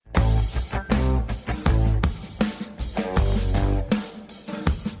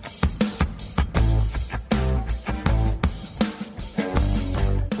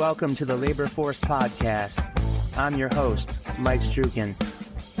welcome to the Labor Force Podcast. I'm your host, Mike Strukin,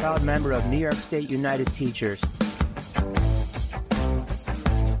 proud member of New York State United Teachers.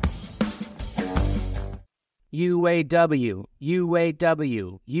 UAW,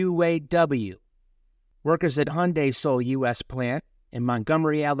 UAW, UAW. Workers at Hyundai's Seoul U.S. plant in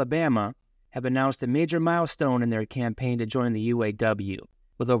Montgomery, Alabama, have announced a major milestone in their campaign to join the UAW,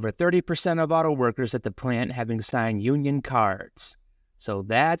 with over 30% of auto workers at the plant having signed union cards. So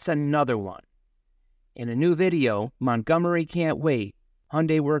that's another one. In a new video, Montgomery Can't Wait,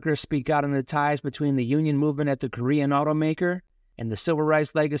 Hyundai workers speak out on the ties between the union movement at the Korean automaker and the civil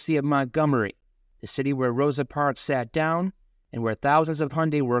rights legacy of Montgomery, the city where Rosa Parks sat down and where thousands of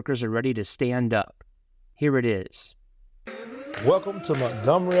Hyundai workers are ready to stand up. Here it is. Welcome to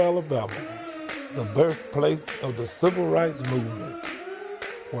Montgomery, Alabama, the birthplace of the civil rights movement,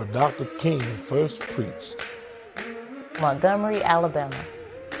 where Dr. King first preached. Montgomery, Alabama,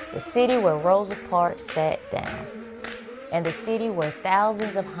 the city where Rosa Parks sat down, and the city where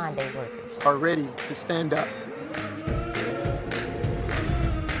thousands of Hyundai workers are ready to stand up.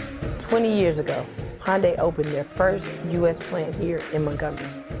 20 years ago, Hyundai opened their first U.S. plant here in Montgomery.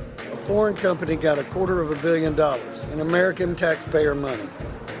 A foreign company got $250 million in American taxpayer money.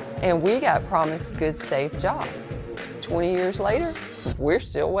 And we got promised good, safe jobs. 20 years later, we're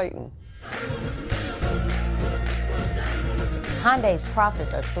still waiting. Hyundai's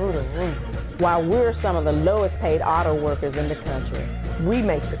profits are through the roof. While we're some of the lowest paid auto workers in the country, we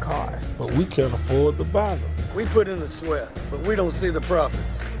make the cars. But we can't afford to buy them. We put in the sweat, but we don't see the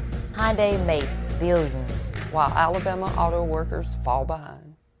profits. Hyundai makes billions, while Alabama auto workers fall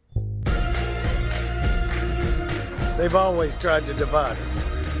behind. They've always tried to divide us.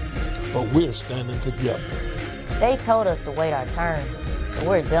 But we're standing together. They told us to wait our turn, but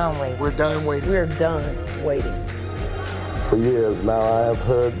we're done waiting. We're done waiting. We're done waiting. For years now I have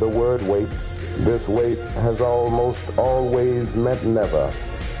heard the word wait. This wait has almost always meant never.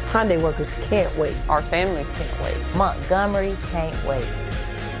 Hyundai workers can't wait. Our families can't wait. Montgomery can't wait.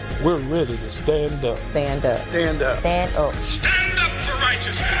 We're ready to stand up. Stand up. Stand up. Stand up. Stand up for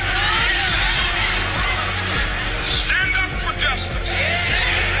righteousness. Stand up for justice.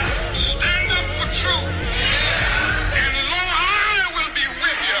 Stand up for truth. And lo, I will be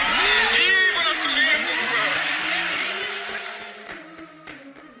with you, even unto the end of the world.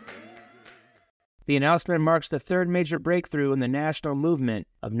 The announcement marks the third major breakthrough in the national movement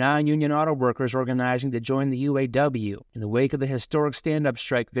of non-union auto workers organizing to join the UAW in the wake of the historic stand-up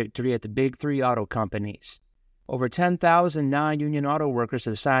strike victory at the big three auto companies. Over 10,000 non-union auto workers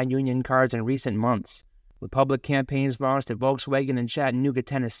have signed union cards in recent months, with public campaigns launched at Volkswagen in Chattanooga,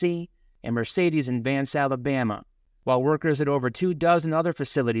 Tennessee, and Mercedes in Vance, Alabama, while workers at over 24 other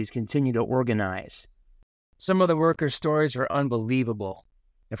facilities continue to organize. Some of the workers' stories are unbelievable,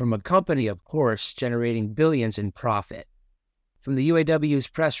 and from a company, of course, generating billions in profit. From the UAW's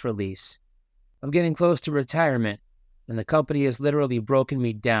press release, "I'm getting close to retirement, and the company has literally broken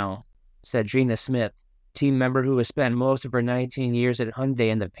me down," said Drina Smith, team member who has spent most of her 19 years at Hyundai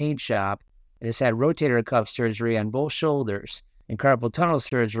in the paint shop and has had rotator cuff surgery on both shoulders and carpal tunnel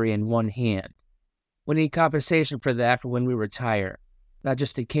surgery in one hand. "We need compensation for that for when we retire, not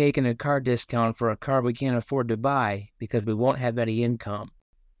just a cake and a car discount for a car we can't afford to buy because we won't have any income.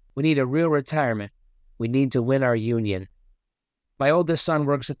 We need a real retirement. We need to win our union." "My oldest son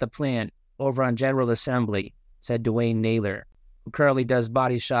works at the plant over on General Assembly," said Dwayne Naylor, who currently does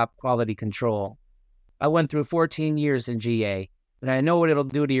body shop quality control. "I went through 14 years in GA, and I know what it'll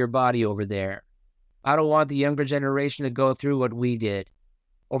do to your body over there. I don't want the younger generation to go through what we did.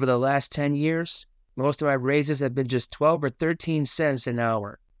 Over the last 10 years, most of my raises have been just 12 or 13 cents an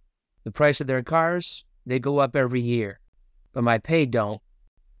hour. The price of their cars, they go up every year, but my pay don't.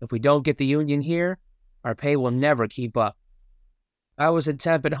 If we don't get the union here, our pay will never keep up. I was a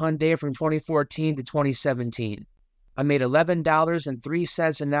temp at Hyundai from 2014 to 2017. I made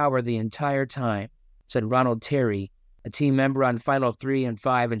 $11.03 an hour the entire time," said Ronald Terry, a team member on Final 3 and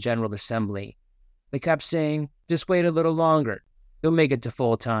 5 in General Assembly. "They kept saying, just wait a little longer. You'll make it to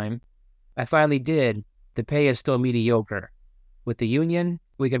full-time. I finally did. The pay is still mediocre. With the union,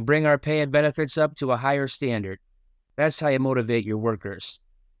 we can bring our pay and benefits up to a higher standard. That's how you motivate your workers.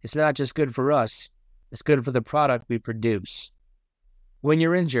 It's not just good for us, it's good for the product we produce." "When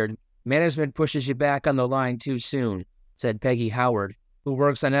you're injured, management pushes you back on the line too soon," said Peggy Howard, who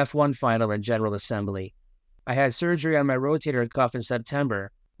works on F1 Final in General Assembly. "I had surgery on my rotator cuff in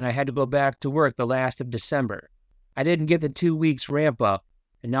September, and I had to go back to work the last of December. I didn't get the 2 weeks ramp up,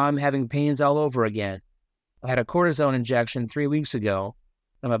 and now I'm having pains all over again. I had a cortisone injection 3 weeks ago.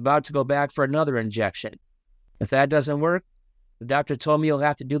 I'm about to go back for another injection. If that doesn't work, The doctor told me you'll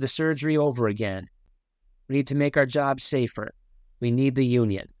have to do the surgery over again. We need to make our jobs safer. We need the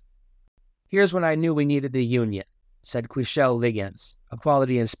union. Here's when I knew we needed the union, said Quishel Liggins, a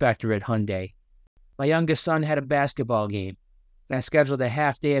quality inspector at Hyundai. My youngest son had a basketball game, and I scheduled a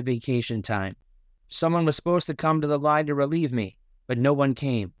half day of vacation time. Someone was supposed to come to the line to relieve me, but no one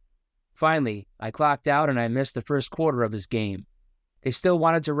came. Finally, I clocked out and I missed the first quarter of his game. They still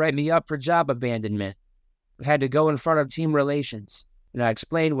wanted to write me up for job abandonment. I had to go in front of team relations, and I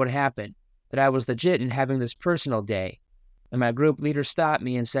explained what happened, that I was legit in having this personal day. And my group leader stopped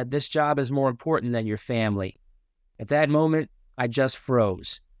me and said, this job is more important than your family. At that moment, I just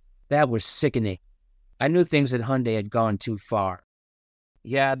froze. That was sickening. I knew things at Hyundai had gone too far.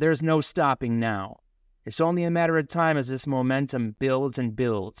 Yeah, there's no stopping now. It's only a matter of time as this momentum builds and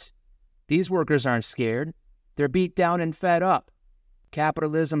builds. These workers aren't scared. They're beat down and fed up.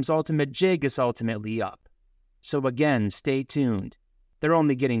 Capitalism's ultimate jig is ultimately up. So again, stay tuned. They're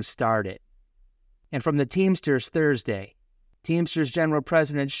only getting started. And from the Teamsters Thursday, Teamsters General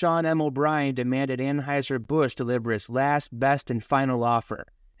President Sean M. O'Brien demanded Anheuser-Busch deliver its last, best, and final offer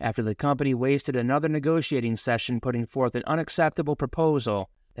after the company wasted another negotiating session putting forth an unacceptable proposal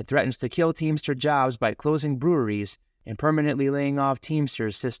that threatens to kill Teamster jobs by closing breweries and permanently laying off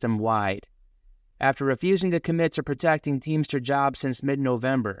Teamsters system-wide. After refusing to commit to protecting Teamster jobs since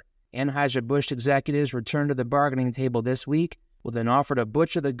mid-November, Anheuser-Busch executives returned to the bargaining table this week with an offer to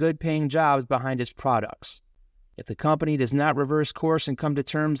butcher the good-paying jobs behind its products. If the company does not reverse course and come to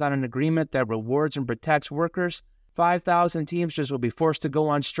terms on an agreement that rewards and protects workers, 5,000 Teamsters will be forced to go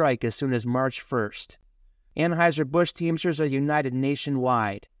on strike as soon as March 1st. Anheuser-Busch Teamsters are united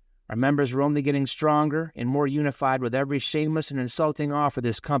nationwide. Our members are only getting stronger and more unified with every shameless and insulting offer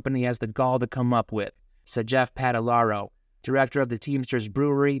this company has the gall to come up with, said Jeff Padalaro, director of the Teamsters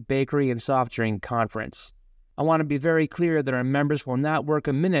Brewery, Bakery, and Soft Drink Conference. I want to be very clear that our members will not work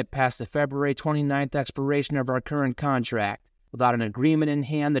a minute past the February 29th expiration of our current contract without an agreement in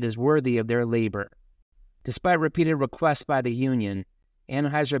hand that is worthy of their labor. Despite repeated requests by the union,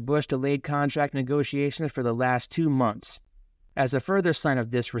 Anheuser-Busch delayed contract negotiations for the last 2 months. As a further sign of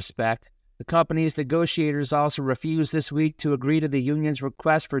disrespect, the company's negotiators also refused this week to agree to the union's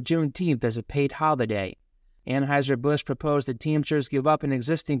request for Juneteenth as a paid holiday. Anheuser-Busch proposed that Teamsters give up an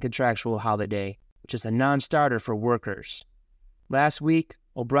existing contractual holiday, which is a non-starter for workers. Last week,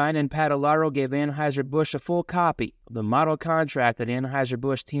 O'Brien and Padalaro gave Anheuser-Busch a full copy of the model contract that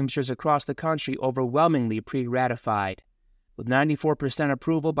Anheuser-Busch Teamsters across the country overwhelmingly pre-ratified. With 94%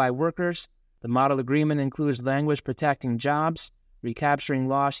 approval by workers, the model agreement includes language protecting jobs, recapturing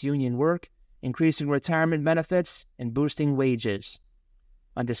lost union work, increasing retirement benefits, and boosting wages.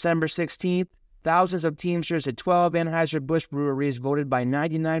 On December 16th, thousands of Teamsters at 12 Anheuser-Busch breweries voted by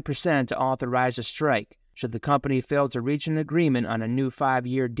 99% to authorize a strike should the company fail to reach an agreement on a new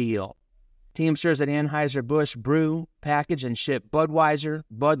 5-year deal. Teamsters at Anheuser-Busch brew, package, and ship Budweiser,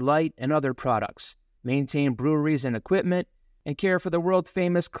 Bud Light, and other products, maintain breweries and equipment, and care for the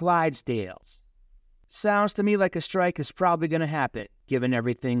world-famous Clydesdales. Sounds to me like a strike is probably going to happen, given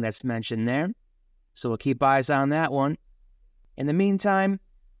everything that's mentioned there. So we'll keep eyes on that one. In the meantime,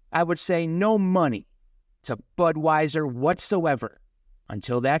 I would say no money to Budweiser whatsoever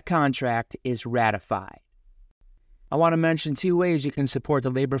until that contract is ratified. I want to mention 2 ways you can support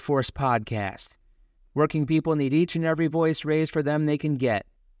the Labor Force podcast. Working people need each and every voice raised for them they can get.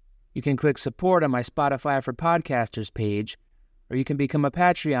 You can click support on my Spotify for Podcasters page, or you can become a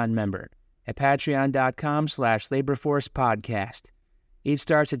Patreon member at patreon.com/laborforcepodcast. Each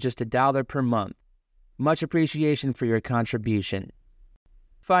starts at just $1 per month. Much appreciation for your contribution.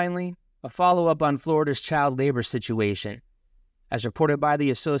 Finally, a follow-up on Florida's child labor situation. As reported by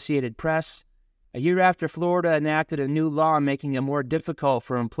the Associated Press, a year after Florida enacted a new law making it more difficult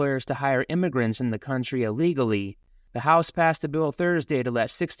for employers to hire immigrants in the country illegally, the House passed a bill Thursday to let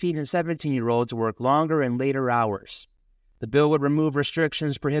 16 and 17-year-olds work longer and later hours. The bill would remove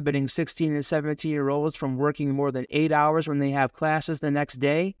restrictions prohibiting 16 and 17-year-olds from working more than 8 hours when they have classes the next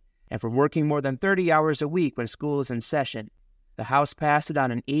day and from working more than 30 hours a week when school is in session. The House passed it on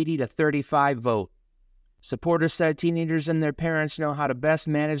an 80-35 vote. Supporters said teenagers and their parents know how to best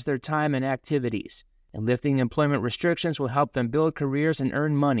manage their time and activities, and lifting employment restrictions will help them build careers and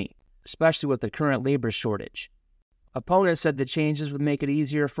earn money, especially with the current labor shortage. Opponents said the changes would make it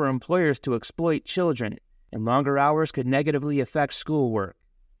easier for employers to exploit children, and longer hours could negatively affect schoolwork.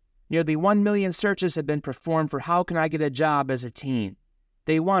 Nearly 1 million searches have been performed for how can I get a job as a teen.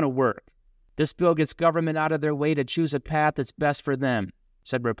 They want to work. This bill gets government out of their way to choose a path that's best for them,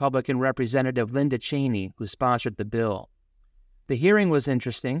 said Republican Representative Linda Cheney, who sponsored the bill. The hearing was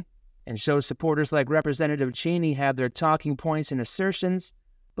interesting. and shows supporters like Representative Cheney have their talking points and assertions,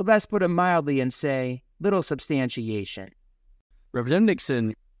 but let's put it mildly and say little substantiation. Representative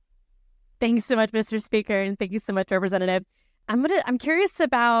Nixon. Thanks so much, Mr. Speaker, and thank you so much, Representative. I'm curious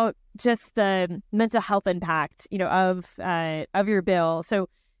about just the mental health impact, of your bill. So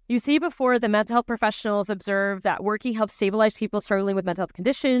you see before the mental health professionals observe that working helps stabilize people struggling with mental health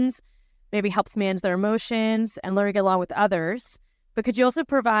conditions, maybe helps manage their emotions and learn to get along with others. But could you also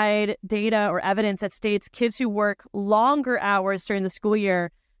provide data or evidence that states kids who work longer hours during the school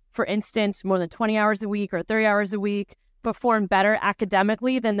year, for instance, more than 20 hours a week or 30 hours a week, perform better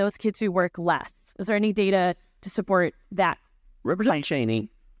academically than those kids who work less? Is there any data to support that? Representative Cheney.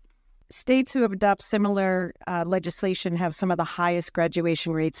 States who adopt similar legislation have some of the highest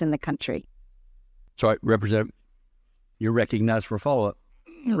graduation rates in the country. Sorry, Representative, you're recognized for a follow-up.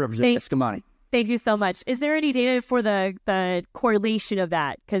 Representative Escamani. Thank you so much. Is there any data for the correlation of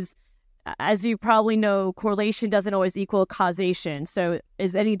that? Because as you probably know, correlation doesn't always equal causation. So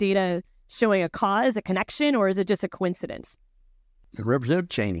is any data showing a cause, a connection, or is it just a coincidence? Representative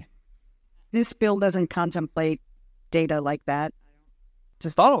Cheney. This bill doesn't contemplate data like that.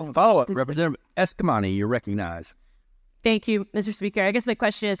 Just follow up. Representative Escamani, you're recognized. Thank you, Mr. Speaker. I guess my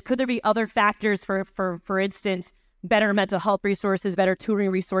question is, could there be other factors for instance, better mental health resources, better tutoring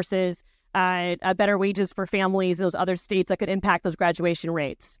resources, better wages for families in those other states that could impact those graduation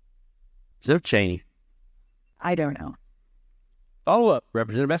rates? Representative Cheney. I don't know. Follow up.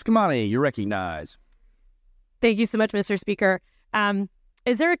 Representative Escamani, you're recognized. Thank you so much, Mr. Speaker.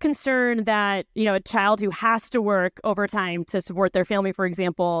 Is there a concern that, a child who has to work overtime to support their family, for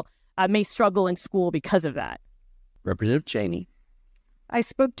example, may struggle in school because of that? Representative Cheney. I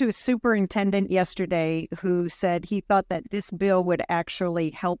spoke to a superintendent yesterday who said he thought that this bill would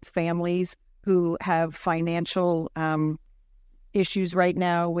actually help families who have financial issues right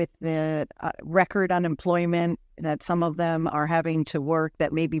now with the record unemployment, that some of them are having to work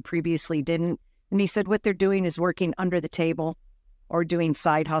that maybe previously didn't. And he said what they're doing is working under the table or doing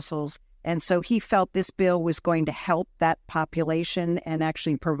side hustles. And so he felt this bill was going to help that population and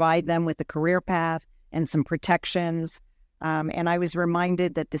actually provide them with a career path and some protections. And I was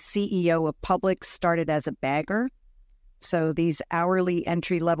reminded that the CEO of Publix started as a bagger. So these hourly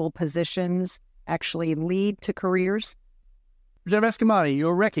entry-level positions actually lead to careers. Representative Escamani,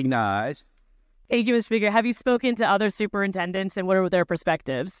 you're recognized. Thank you, Mr. Speaker. Have you spoken to other superintendents, and what are their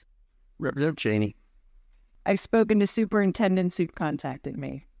perspectives? Representative Cheney. I've spoken to superintendents who contacted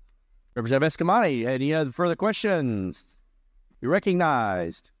me. Representative Escamani, any other further questions? You're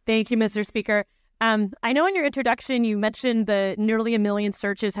recognized. Thank you, Mr. Speaker. I know in your introduction you mentioned the nearly 1 million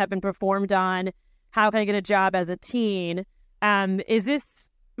searches have been performed on how can I get a job as a teen.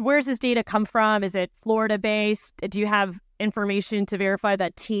 Where's this data come from? Is it Florida-based? Do you have information to verify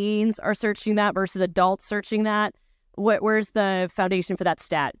that teens are searching that versus adults searching that? Where's the foundation for that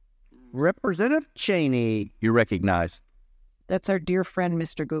stat? Representative Cheney, you're recognized. That's our dear friend,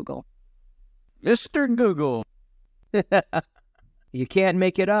 Mr. Google. Mr. Google. You can't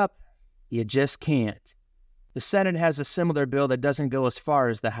make it up. You just can't. The Senate has a similar bill that doesn't go as far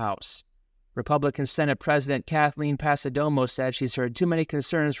as the House. Republican Senate President Kathleen Passidomo said she's heard too many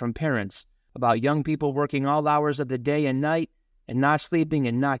concerns from parents about young people working all hours of the day and night and not sleeping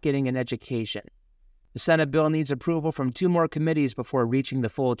and not getting an education. The Senate bill needs approval from 2 more committees before reaching the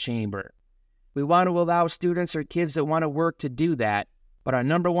full chamber. We want to allow students or kids that want to work to do that, but our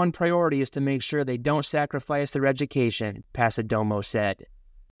number one priority is to make sure they don't sacrifice their education, Passidomo said.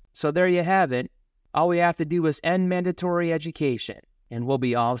 So there you have it. All we have to do is end mandatory education, and we'll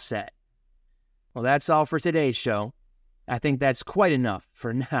be all set. Well, that's all for today's show. I think that's quite enough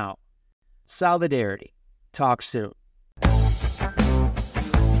for now. Solidarity. Talk soon.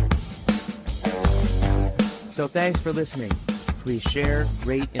 So thanks for listening. Please share,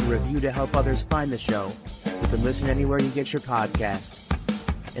 rate, and review to help others find the show. You can listen anywhere you get your podcasts.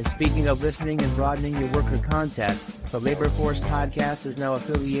 And speaking of listening and broadening your worker contact, the Labor Force Podcast is now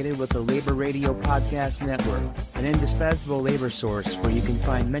affiliated with the Labor Radio Podcast Network, an indispensable labor source where you can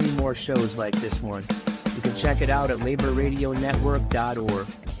find many more shows like this one. You can check it out at laborradionetwork.org.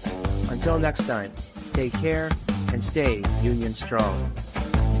 Until next time, take care and stay union strong.